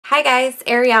Hi guys,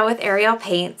 Ariel with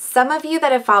Arielpaints. Some of you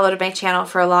that have followed my channel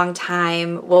for a long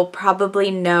time will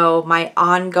probably know my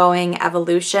ongoing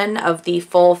evolution of the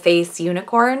full face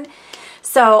unicorn.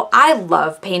 So I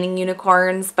love painting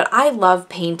unicorns, but I love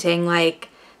painting like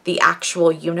the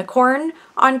actual unicorn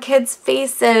on kids'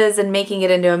 faces and making it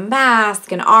into a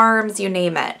mask and arms, you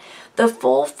name it. The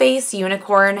full face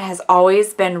unicorn has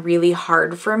always been really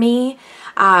hard for me.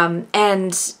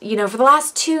 And you know, for the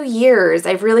last 2 years,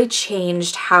 I've really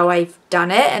changed how I've done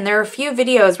it. And there are a few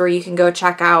videos where you can go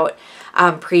check out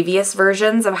previous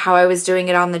versions of how I was doing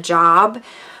it on the job.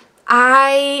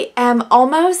 I am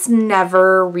almost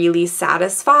never really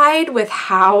satisfied with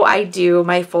how I do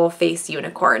my full face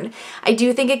unicorn. I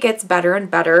do think it gets better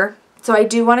and better. So I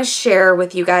do want to share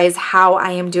with you guys how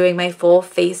I am doing my full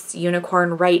face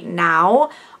unicorn right now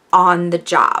on the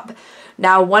job.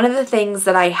 Now, one of the things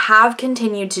that I have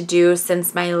continued to do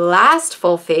since my last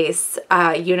full face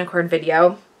unicorn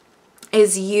video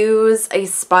is use a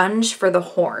sponge for the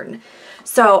horn.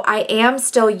 So I am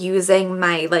still using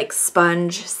my like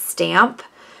sponge stamp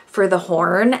for the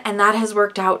horn, and that has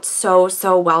worked out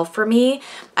so well for me.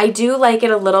 I do like it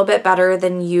a little bit better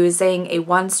than using a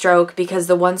one stroke because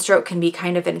the one stroke can be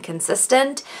kind of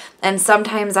inconsistent, and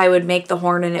sometimes I would make the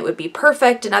horn and it would be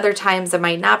perfect, and other times it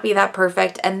might not be that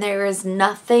perfect. And there is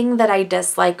nothing that I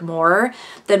dislike more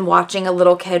than watching a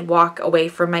little kid walk away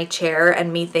from my chair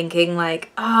and me thinking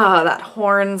like, oh, that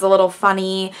horn's a little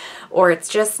funny, or it's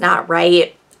just not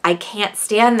right. I can't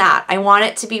stand that. I want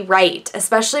it to be right,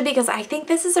 especially because I think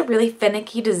this is a really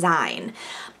finicky design.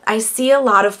 I see a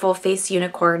lot of full face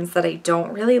unicorns that I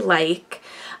don't really like.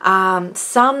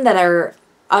 Some that are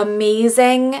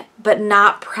amazing, but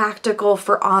not practical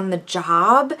for on the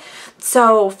job.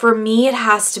 So for me, it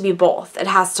has to be both. It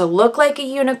has to look like a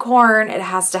unicorn. It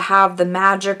has to have the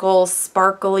magical,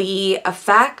 sparkly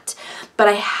effect, but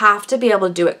I have to be able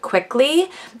to do it quickly,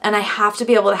 and I have to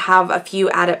be able to have a few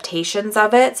adaptations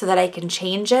of it so that I can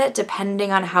change it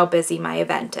depending on how busy my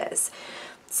event is.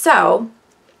 So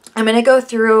I'm going to go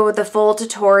through the full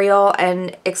tutorial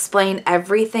and explain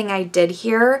everything I did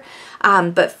here.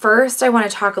 But first I want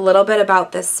to talk a little bit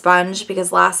about this sponge,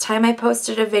 because last time I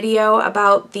posted a video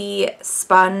about the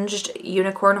sponged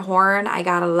unicorn horn, I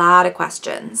got a lot of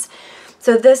questions.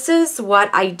 So this is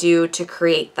what I do to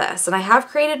create this, and I have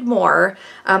created more,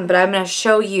 but I'm going to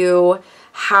show you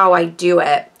how I do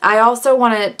it. I also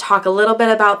want to talk a little bit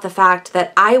about the fact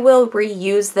that I will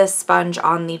reuse this sponge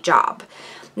on the job.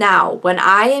 Now, when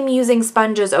I am using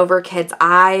sponges over kids'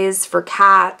 eyes for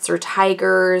cats or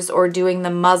tigers, or doing the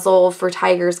muzzle for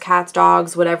tigers, cats,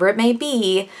 dogs, whatever it may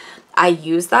be, I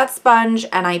use that sponge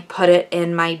and I put it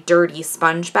in my dirty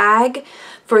sponge bag.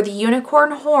 For the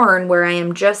unicorn horn, where I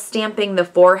am just stamping the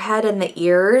forehead and the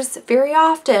ears, very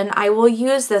often I will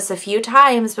use this a few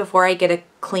times before I get a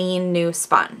clean new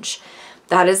sponge.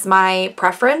 That is my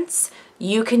preference.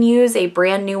 You can use a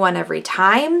brand new one every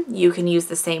time. You can use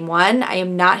the same one. I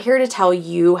am not here to tell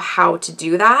you how to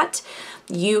do that.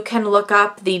 You can look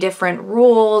up the different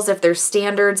rules, if there's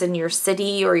standards in your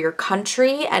city or your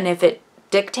country, and if it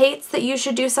dictates that you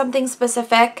should do something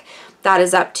specific, that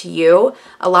is up to you.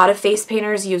 A lot of face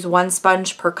painters use one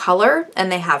sponge per color,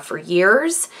 and they have for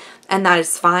years, and that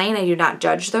is fine. I do not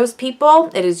judge those people.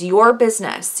 It is your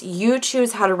business. You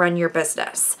choose how to run your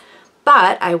business.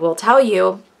 But I will tell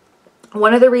you,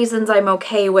 one of the reasons I'm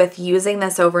okay with using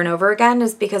this over and over again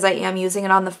is because I am using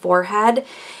it on the forehead,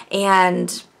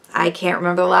 and I can't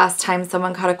remember the last time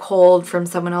someone caught a cold from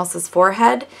someone else's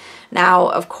forehead. Now,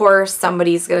 of course,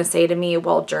 somebody's going to say to me,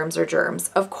 well, germs are germs.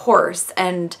 Of course.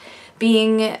 And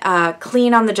being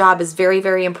clean on the job is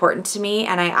very important to me.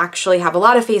 And I actually have a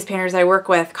lot of face painters I work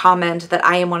with comment that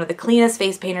I am one of the cleanest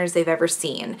face painters they've ever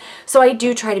seen. So I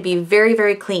do try to be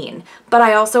very clean. But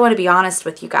I also want to be honest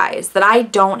with you guys that I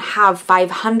don't have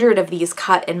 500 of these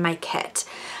cut in my kit.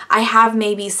 I have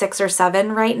maybe 6 or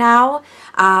 7 right now,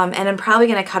 and I'm probably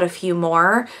going to cut a few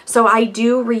more. So I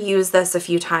do reuse this a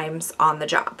few times on the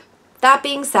job. That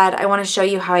being said, I want to show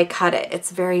you how I cut it.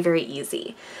 It's very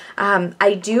easy.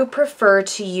 I do prefer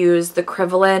to use the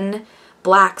Crinoline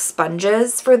black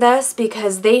sponges for this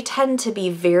because they tend to be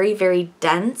very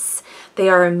dense. They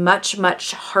are a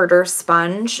much harder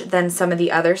sponge than some of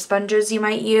the other sponges you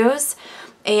might use.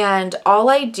 And all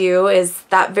I do is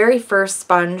that very first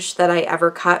sponge that I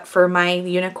ever cut for my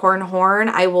unicorn horn,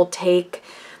 I will take,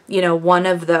 you know, one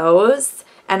of those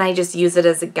and I just use it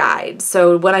as a guide.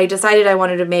 So when I decided I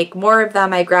wanted to make more of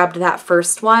them, I grabbed that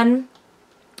first one.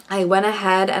 I went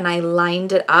ahead and I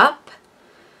lined it up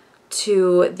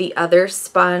to the other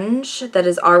sponge that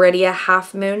is already a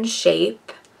half moon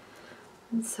shape.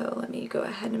 And so let me go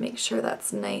ahead and make sure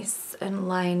that's nice and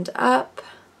lined up.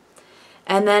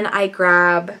 And then I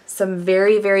grab some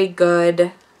very, very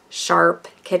good sharp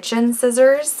kitchen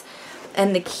scissors.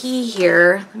 And the key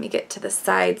here, let me get to the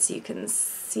side so you can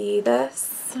see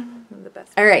this.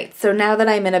 All right, so now that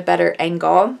I'm in a better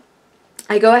angle,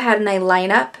 I go ahead and I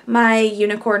line up my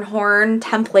unicorn horn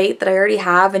template that I already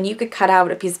have, and you could cut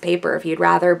out a piece of paper if you'd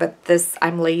rather, but this,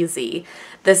 I'm lazy.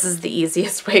 This is the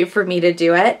easiest way for me to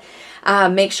do it.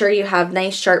 Make sure you have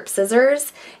nice sharp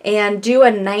scissors and do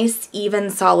a nice even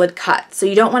solid cut. So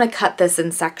you don't want to cut this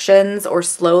in sections or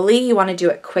slowly, you want to do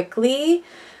it quickly.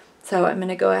 So I'm going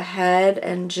to go ahead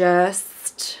and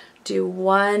just do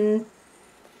one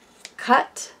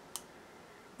cut.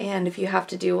 And if you have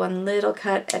to do one little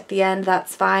cut at the end,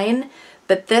 that's fine.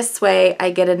 But this way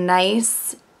I get a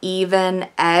nice even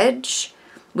edge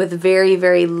with very,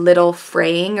 very little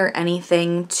fraying or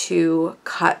anything to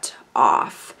cut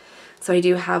off. So I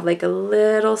do have like a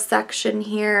little section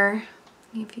here.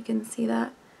 If you can see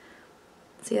that.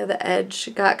 See how the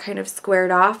edge got kind of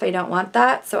squared off? I don't want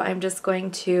that, so I'm just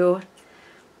going to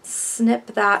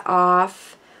snip that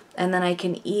off, and then I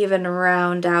can even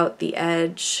round out the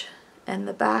edge and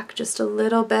the back just a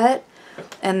little bit,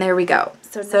 and there we go.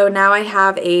 So now I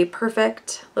have a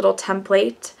perfect little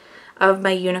template of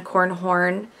my unicorn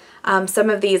horn.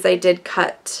 Some of these I did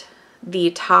cut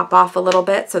the top off a little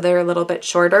bit, so they're a little bit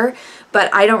shorter,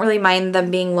 but I don't really mind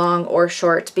them being long or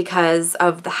short because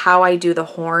of how I do the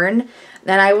horn.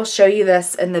 And I will show you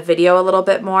this in the video a little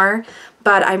bit more,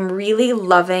 but I'm really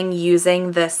loving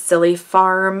using this Silly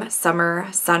Farm Summer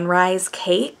Sunrise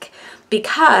cake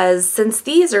because since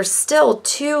these are still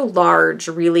too large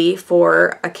really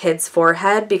for a kid's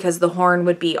forehead because the horn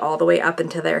would be all the way up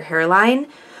into their hairline,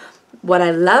 what I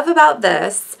love about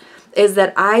this is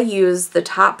that I use the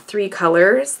top 3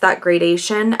 colors, that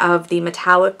gradation of the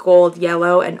metallic gold,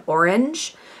 yellow, and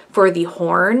orange for the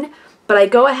horn. But I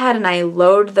go ahead and I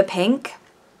load the pink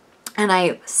and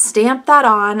I stamp that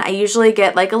on. I usually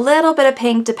get like a little bit of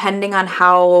pink depending on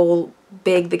how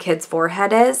big the kid's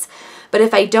forehead is. But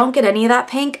if I don't get any of that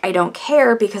pink, I don't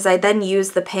care because I then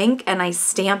use the pink and I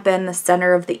stamp in the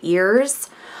center of the ears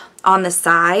on the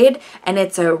side, and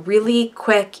it's a really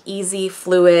quick, easy,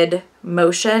 fluid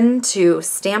motion to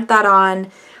stamp that on,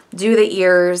 do the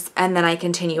ears, and then I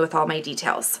continue with all my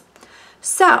details.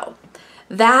 So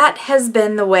that has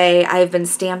been the way I've been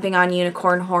stamping on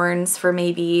unicorn horns for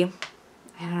maybe,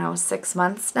 I don't know, 6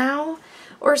 months now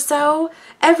or so.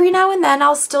 Every now and then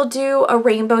I'll still do a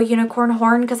rainbow unicorn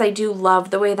horn because I do love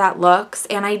the way that looks,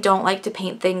 and I don't like to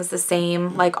paint things the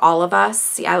same like all of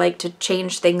us. I like to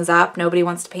change things up. Nobody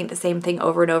wants to paint the same thing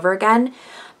over and over again.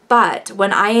 But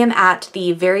when I am at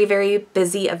the very, very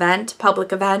busy event,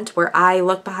 public event, where I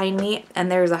look behind me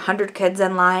and there's 100 kids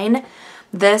in line,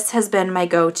 this has been my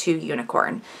go-to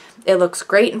unicorn. It looks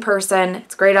great in person,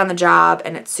 it's great on the job,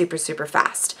 and it's super, super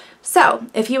fast. So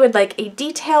if you would like a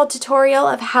detailed tutorial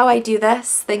of how I do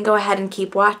this, then go ahead and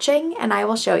keep watching and I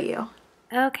will show you.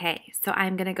 Okay, so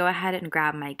I'm gonna go ahead and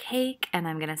grab my cake and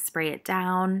I'm gonna spray it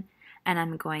down, and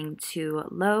I'm going to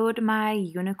load my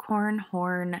unicorn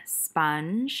horn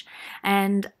sponge.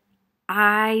 And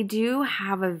I do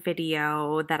have a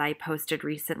video that I posted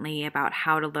recently about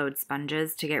how to load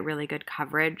sponges to get really good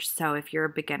coverage. So if you're a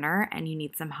beginner and you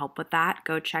need some help with that,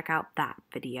 go check out that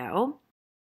video.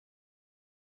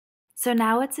 So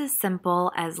now it's as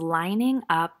simple as lining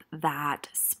up that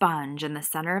sponge in the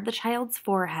center of the child's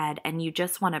forehead, and you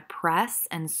just want to press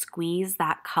and squeeze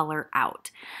that color out.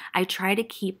 I try to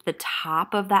keep the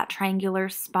top of that triangular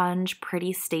sponge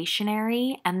pretty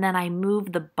stationary, and then I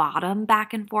move the bottom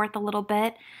back and forth a little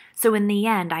bit. So in the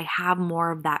end, I have more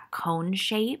of that cone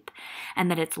shape, and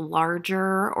that it's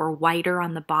larger or wider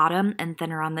on the bottom and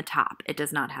thinner on the top. It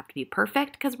does not have to be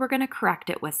perfect because we're going to correct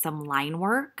it with some line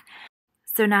work.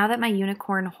 So now that my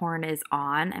unicorn horn is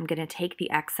on, I'm going to take the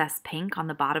excess pink on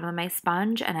the bottom of my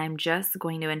sponge, and I'm just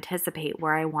going to anticipate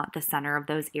where I want the center of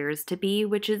those ears to be,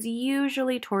 which is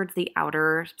usually towards the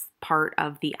outer part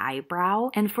of the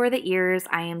eyebrow. And for the ears,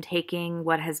 I am taking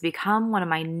what has become one of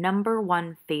my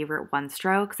 #1 favorite one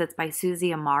strokes. It's by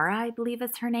Susie Amara, I believe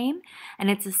is her name, and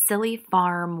it's a Silly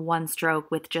Farm one stroke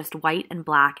with just white and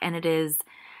black, and it is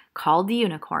called the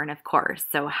unicorn, of course.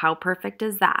 So how perfect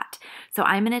is that? So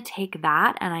I'm going to take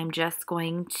that and I'm just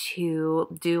going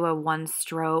to do a one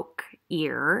stroke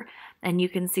ear. And you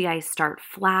can see I start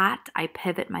flat, I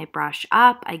pivot my brush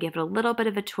up, I give it a little bit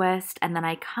of a twist, and then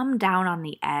I come down on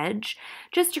the edge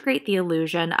just to create the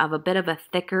illusion of a bit of a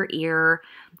thicker ear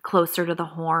closer to the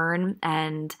horn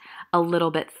and a little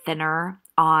bit thinner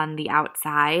on the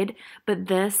outside, but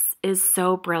this is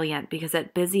so brilliant because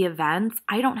at busy events,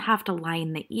 I don't have to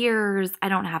line the ears. I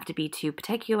don't have to be too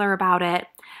particular about it.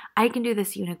 I can do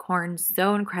this unicorn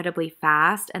so incredibly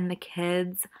fast, and the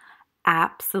kids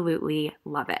absolutely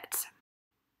love it.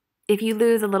 If you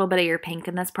lose a little bit of your pink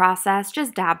in this process,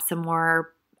 just dab some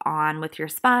more on with your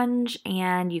sponge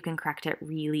and you can correct it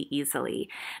really easily.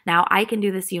 Now I can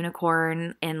do this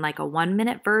unicorn in like a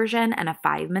 1-minute version and a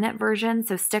 5-minute version,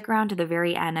 so stick around to the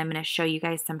very end. I'm going to show you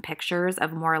guys some pictures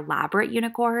of more elaborate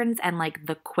unicorns and like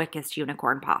the quickest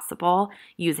unicorn possible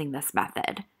using this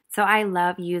method. So I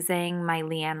love using my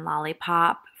Leanne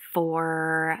Lollipop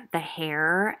for the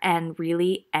hair and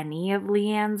really any of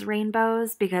Leanne's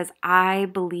rainbows because I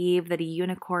believe that a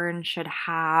unicorn should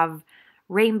have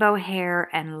rainbow hair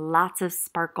and lots of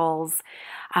sparkles.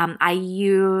 I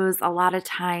use a lot of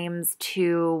times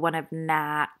to one of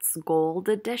Nat's Gold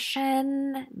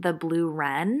Edition, the Blue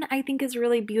Wren, I think is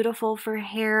really beautiful for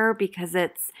hair because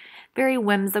it's very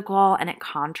whimsical and it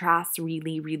contrasts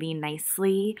really, really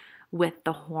nicely with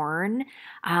the horn.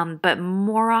 But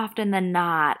more often than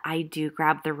not, I do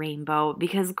grab the rainbow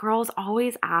because girls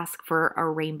always ask for a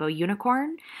rainbow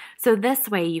unicorn. So this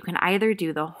way you can either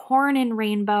do the horn in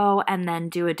rainbow and then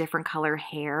do a different color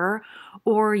hair,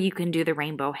 or you can do the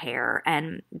rainbow hair,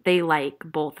 and they like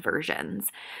both versions.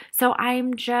 So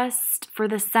I'm just, for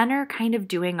the center, kind of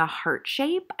doing a heart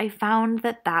shape. I found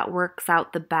that that works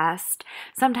out the best.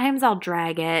 Sometimes I'll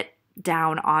drag it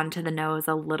down onto the nose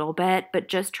a little bit, but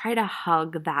just try to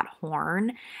hug that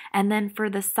horn. And then for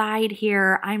the side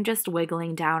here, I'm just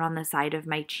wiggling down on the side of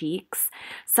my cheeks.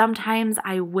 Sometimes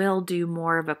I will do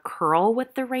more of a curl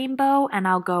with the rainbow and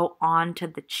I'll go onto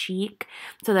the cheek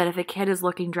so that if a kid is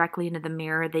looking directly into the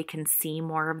mirror, they can see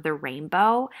more of the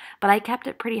rainbow. But I kept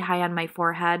it pretty high on my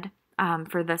forehead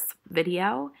for this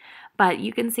video. But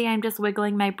you can see I'm just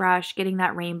wiggling my brush, getting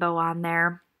that rainbow on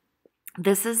there.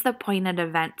 This is the point at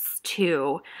events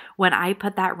too, when I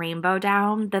put that rainbow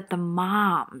down, that the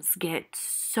moms get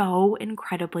so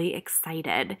incredibly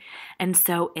excited and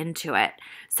so into it.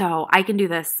 So I can do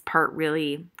this part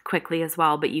really quickly as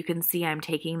well, but you can see I'm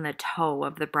taking the toe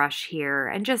of the brush here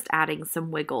and just adding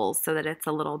some wiggles so that it's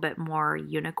a little bit more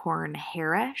unicorn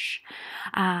hairish.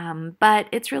 But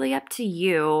it's really up to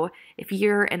you. If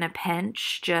you're in a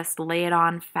pinch, just lay it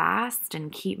on fast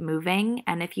and keep moving.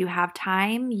 And if you have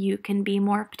time, you can be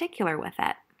more particular with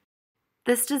it.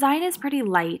 This design is pretty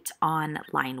light on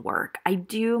line work. I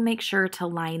do make sure to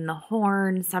line the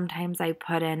horn. Sometimes I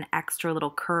put in extra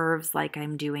little curves like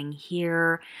I'm doing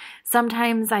here.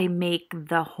 Sometimes I make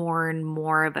the horn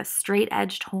more of a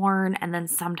straight-edged horn, and then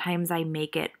sometimes I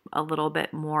make it a little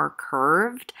bit more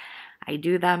curved. I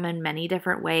do them in many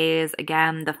different ways.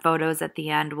 Again, the photos at the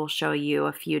end will show you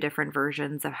a few different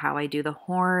versions of how I do the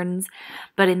horns,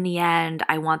 but in the end,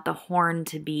 I want the horn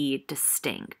to be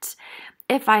distinct.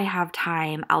 If I have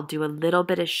time, I'll do a little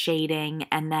bit of shading,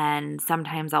 and then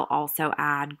sometimes I'll also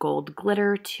add gold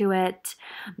glitter to it,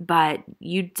 but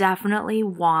you definitely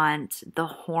want the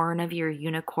horn of your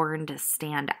unicorn to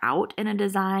stand out in a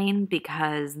design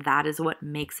because that is what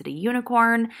makes it a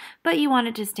unicorn, but you want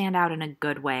it to stand out in a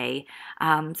good way.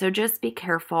 So just be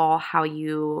careful how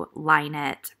you line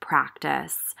it,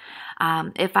 practice.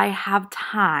 If I have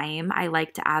time, I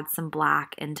like to add some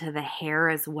black into the hair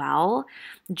as well,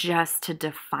 just to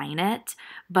define it.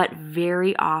 But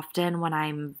very often when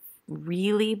I'm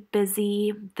really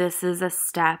busy, this is a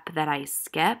step that I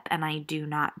skip and I do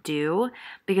not do,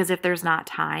 because if there's not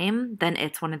time, then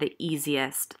it's one of the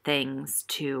easiest things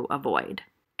to avoid.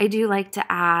 I do like to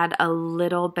add a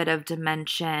little bit of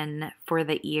dimension for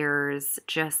the ears,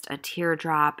 just a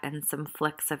teardrop and some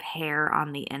flicks of hair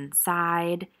on the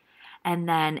inside. And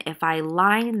then if I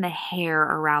line the hair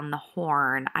around the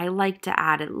horn, I like to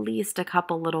add at least a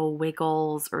couple little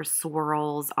wiggles or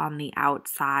swirls on the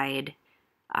outside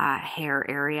hair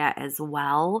area as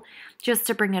well, just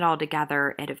to bring it all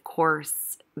together. It, of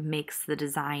course, makes the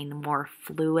design more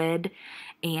fluid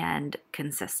and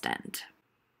consistent.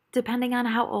 Depending on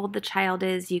how old the child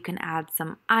is, you can add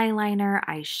some eyeliner,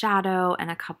 eyeshadow,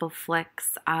 and a couple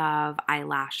flicks of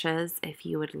eyelashes if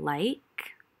you would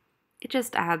like. It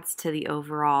just adds to the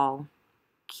overall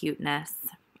cuteness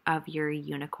of your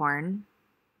unicorn.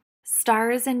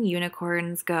 Stars and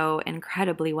unicorns go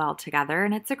incredibly well together,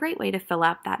 and it's a great way to fill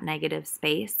up that negative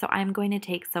space. So I'm going to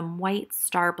take some white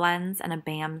StarBlends and a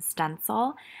BAM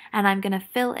stencil, and I'm going to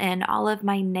fill in all of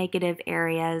my negative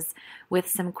areas with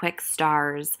some quick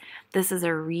stars. This is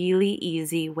a really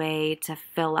easy way to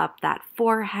fill up that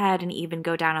forehead and even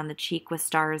go down on the cheek with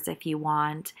stars if you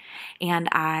want. And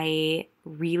I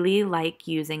really like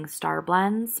using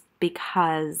StarBlends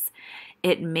because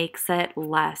It makes it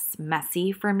less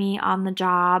messy for me on the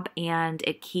job, and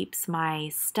it keeps my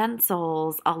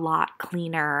stencils a lot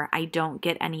cleaner. I don't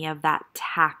get any of that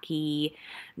tacky,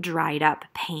 dried up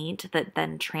paint that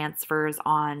then transfers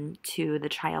on to the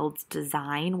child's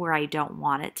design where I don't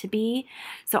want it to be.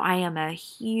 So I am a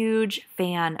huge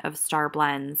fan of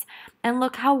StarBlends, and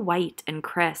look how white and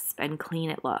crisp and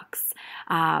clean it looks.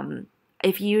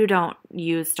 If you don't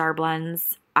use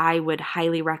StarBlends, I would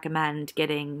highly recommend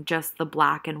getting just the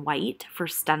black and white for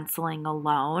stenciling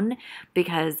alone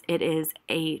because it is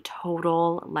a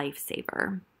total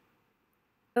lifesaver.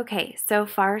 Okay, so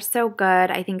far so good.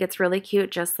 I think it's really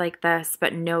cute just like this,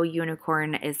 but no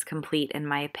unicorn is complete in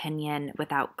my opinion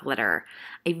without glitter.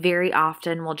 I very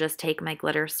often will just take my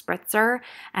glitter spritzer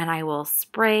and I will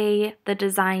spray the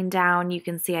design down. You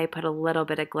can see I put a little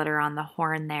bit of glitter on the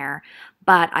horn there,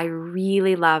 but I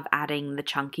really love adding the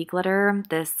chunky glitter.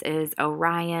 This is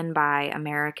Orion by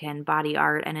American Body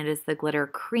Art, and it is the glitter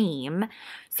cream,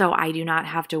 so I do not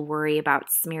have to worry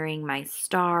about smearing my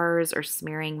stars or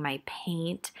smearing my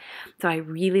paint. So I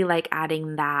really like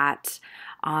adding that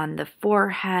on the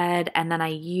forehead, and then I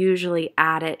usually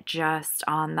add it just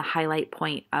on the highlight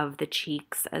point of the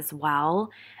cheeks as well.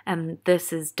 And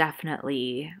this is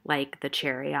definitely like the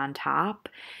cherry on top.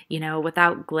 You know,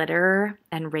 without glitter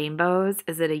and rainbows,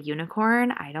 is it a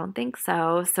unicorn? I don't think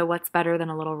so. So what's better than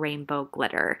a little rainbow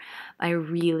glitter? I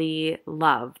really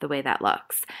love the way that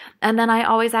looks. And then I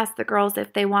always ask the girls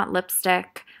if they want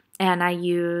lipstick, and I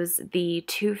use the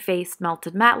Too Faced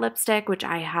Melted Matte Lipstick, which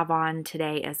I have on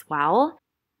today as well.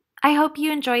 I hope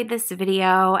you enjoyed this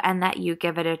video and that you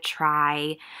give it a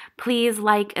try. Please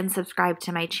like and subscribe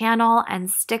to my channel and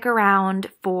stick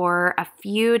around for a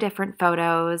few different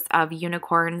photos of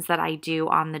unicorns that I do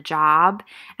on the job,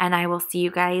 and I will see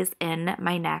you guys in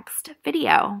my next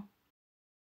video.